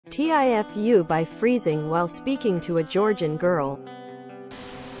TIFU by freezing while speaking to a Georgian girl.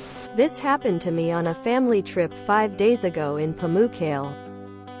 This happened to me on a family trip 5 days ago in Pamukkale,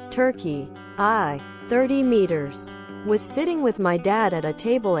 Turkey. I, 30 meters, was sitting with my dad at a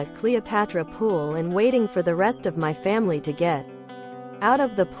table at Cleopatra Pool and waiting for the rest of my family to get out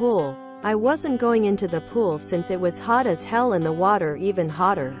of the pool. I wasn't going into the pool since it was hot as hell and the water even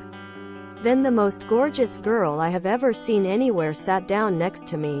hotter. Then the most gorgeous girl I have ever seen anywhere sat down next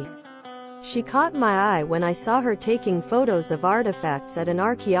to me. She caught my eye when I saw her taking photos of artifacts at an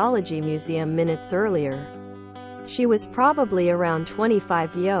archaeology museum minutes earlier. She was probably around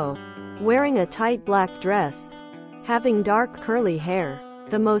 25 wearing a tight black dress, having dark curly hair,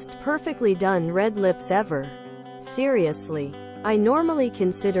 the most perfectly done red lips ever. Seriously, I normally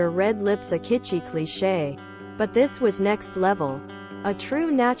consider red lips a kitschy cliché, but this was next level. A true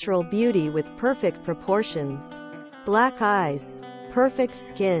natural beauty with perfect proportions. Black eyes, perfect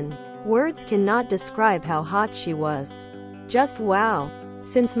skin. Words cannot describe how hot she was. Just wow.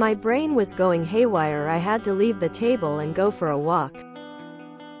 Since my brain was going haywire, I had to leave the table and go for a walk.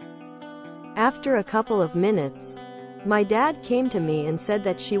 After a couple of minutes, my dad came to me and said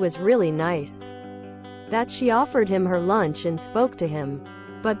that she was really nice. That she offered him her lunch and spoke to him.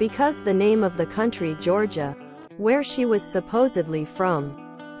 But because the name of the country, Georgia, where she was supposedly from,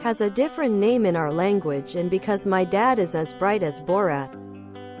 has a different name in our language, and because my dad is as bright as Borat,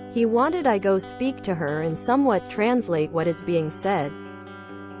 he wanted I go speak to her and somewhat translate what is being said.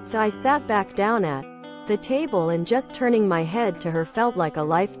 So I sat back down at the table, and just turning my head to her felt like a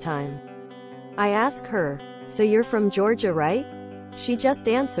lifetime. I ask her, "So you're from Georgia, right?" She just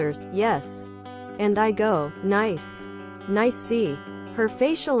answers, "Yes." And I go, "Nice. Nice see." Her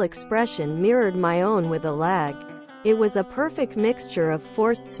facial expression mirrored my own with a lag. It was a perfect mixture of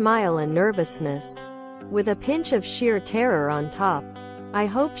forced smile and nervousness, with a pinch of sheer terror on top. I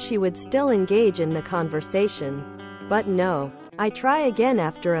hoped she would still engage in the conversation. But no. I try again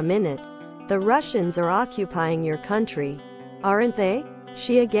after a minute. "The Russians are occupying your country, aren't they?"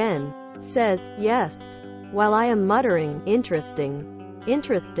 She again says, "Yes," while I am muttering, "Interesting.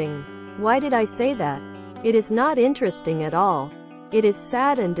 Interesting. Why did I say that? It is not interesting at all. It is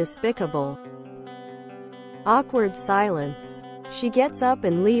sad and despicable." Awkward silence. She gets up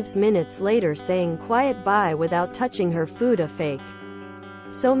and leaves minutes later, saying quiet bye without touching her food. A fake.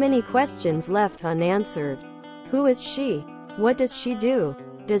 So many questions left unanswered. Who is she? What does she do?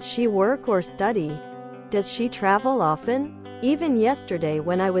 Does she work or study? Does she travel often? Even yesterday,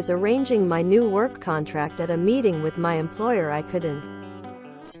 when I was arranging my new work contract at a meeting with my employer, I couldn't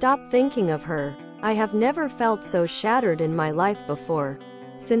stop thinking of her. I have never felt so shattered in my life before.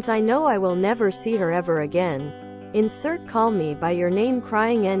 Since I know I will never see her ever again. Insert call me by your name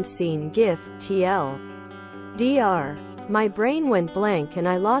crying end scene GIF, TLDR. My brain went blank and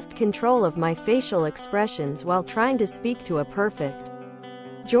I lost control of my facial expressions while trying to speak to a perfect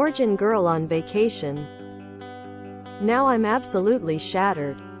Georgian girl on vacation. Now I'm absolutely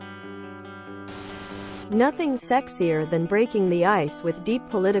shattered. Nothing sexier than breaking the ice with deep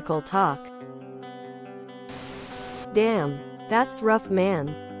political talk. Damn. That's rough,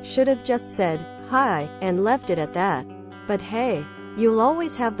 man. Should've just said, "Hi," and left it at that. But hey, you'll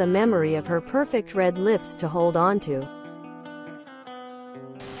always have the memory of her perfect red lips to hold on to.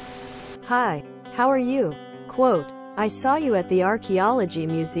 "Hi. How are you?" Quote, "I saw you at the archaeology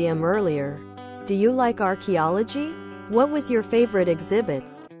museum earlier. Do you like archaeology? What was your favorite exhibit?"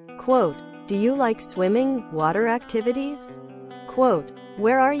 Quote, "Do you like swimming, water activities?" Quote,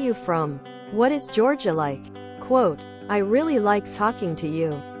 "Where are you from? What is Georgia like?" Quote, "I really like talking to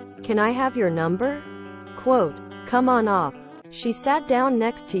you. Can I have your number?" Quote, "Come on up. She sat down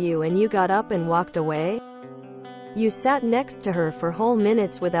next to you and you got up and walked away? You sat next to her for whole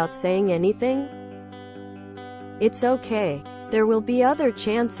minutes without saying anything?" It's okay. There will be other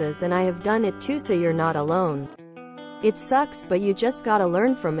chances, and I have done it too, so you're not alone. It sucks, but you just gotta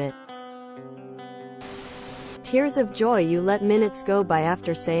learn from it. Tears of joy. You let minutes go by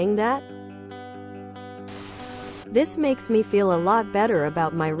after saying that? This makes me feel a lot better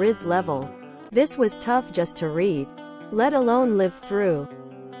about my Riz level. This was tough just to read, let alone live through.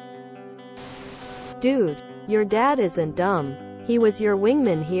 Dude, your dad isn't dumb. He was your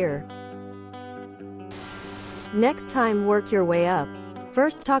wingman here. Next time, work your way up.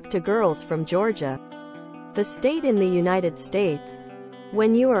 First talk to girls from Georgia, the state in the United States.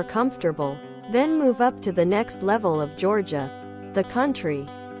 When you are comfortable, then move up to the next level of Georgia, the country.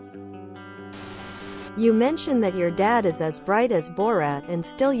 You mention that your dad is as bright as Borat, and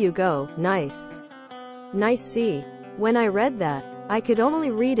still you go, "Nice. Nice see." When I read that, I could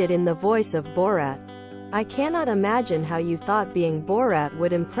only read it in the voice of Borat. I cannot imagine how you thought being Borat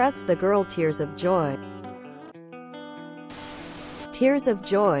would impress the girl. Tears of joy. Tears of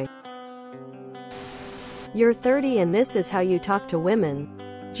joy. You're 30 and this is how you talk to women?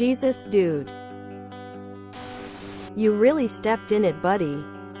 Jesus, dude. You really stepped in it, buddy.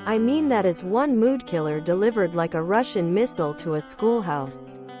 I mean, that is one mood killer delivered like a Russian missile to a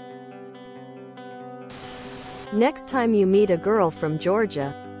schoolhouse. Next time you meet a girl from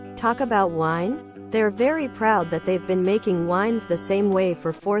Georgia, talk about wine? They're very proud that they've been making wines the same way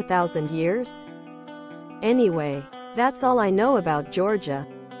for 4,000 years. Anyway, that's all I know about Georgia.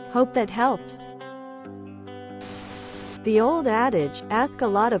 Hope that helps. The old adage, ask a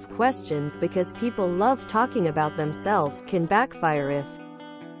lot of questions because people love talking about themselves, can backfire if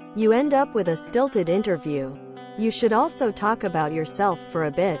you end up with a stilted interview. You should also talk about yourself for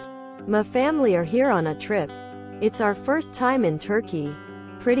a bit. My family are here on a trip. It's our first time in Turkey.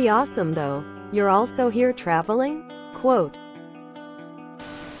 Pretty awesome though. You're also here traveling? Quote.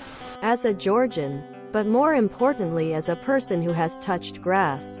 As a Georgian, but more importantly as a person who has touched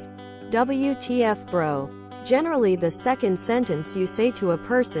grass. WTF bro. Generally the second sentence you say to a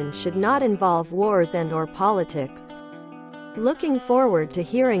person should not involve wars and/or politics. Looking forward to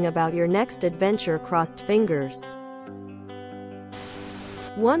hearing about your next adventure. Crossed fingers.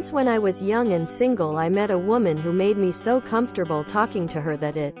 Once when I was young and single, I met a woman who made me so comfortable talking to her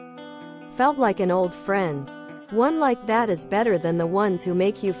that it felt like an old friend. One like that is better than the ones who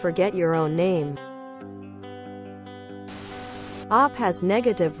make you forget your own name. Op has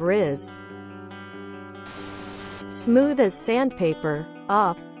negative riz. Smooth as sandpaper.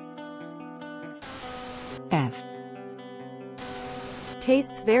 Op. F.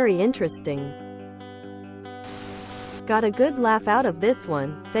 Tastes very interesting. Got a good laugh out of this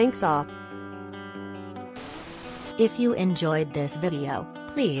one, thanks Op. If you enjoyed this video,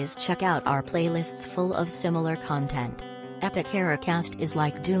 please check out our playlists full of similar content. Epic Eracast is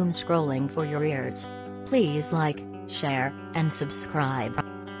like doom scrolling for your ears. Please like, share, and subscribe.